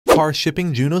car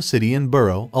shipping Juneau City and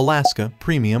Borough, Alaska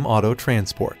premium auto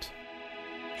transport.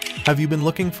 Have you been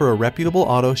looking for a reputable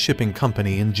auto shipping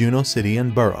company in Juneau City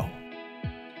and Borough?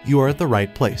 You are at the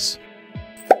right place.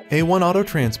 A1 Auto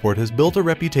Transport has built a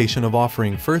reputation of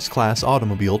offering first-class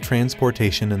automobile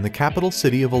transportation in the capital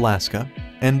city of Alaska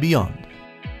and beyond.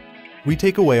 We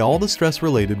take away all the stress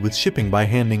related with shipping by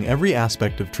handling every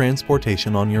aspect of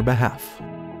transportation on your behalf.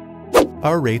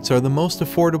 Our rates are the most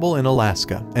affordable in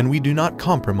Alaska, and we do not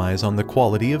compromise on the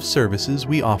quality of services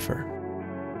we offer.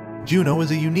 Juneau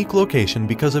is a unique location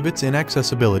because of its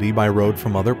inaccessibility by road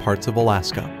from other parts of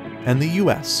Alaska and the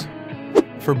U.S.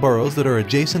 For boroughs that are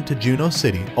adjacent to Juneau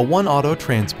City, A1 Auto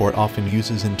Transport often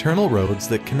uses internal roads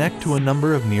that connect to a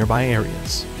number of nearby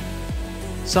areas.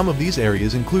 Some of these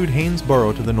areas include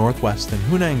Haynesboro to the northwest and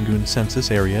Hunangoon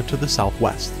Census Area to the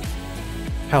southwest.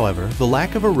 However, the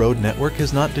lack of a road network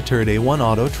has not deterred A1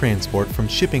 Auto Transport from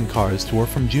shipping cars to or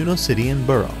from Juneau City and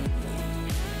Borough.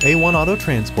 A1 Auto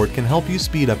Transport can help you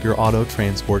speed up your auto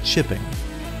transport shipping.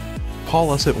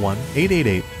 Call us at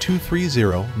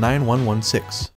 1-888-230-9116.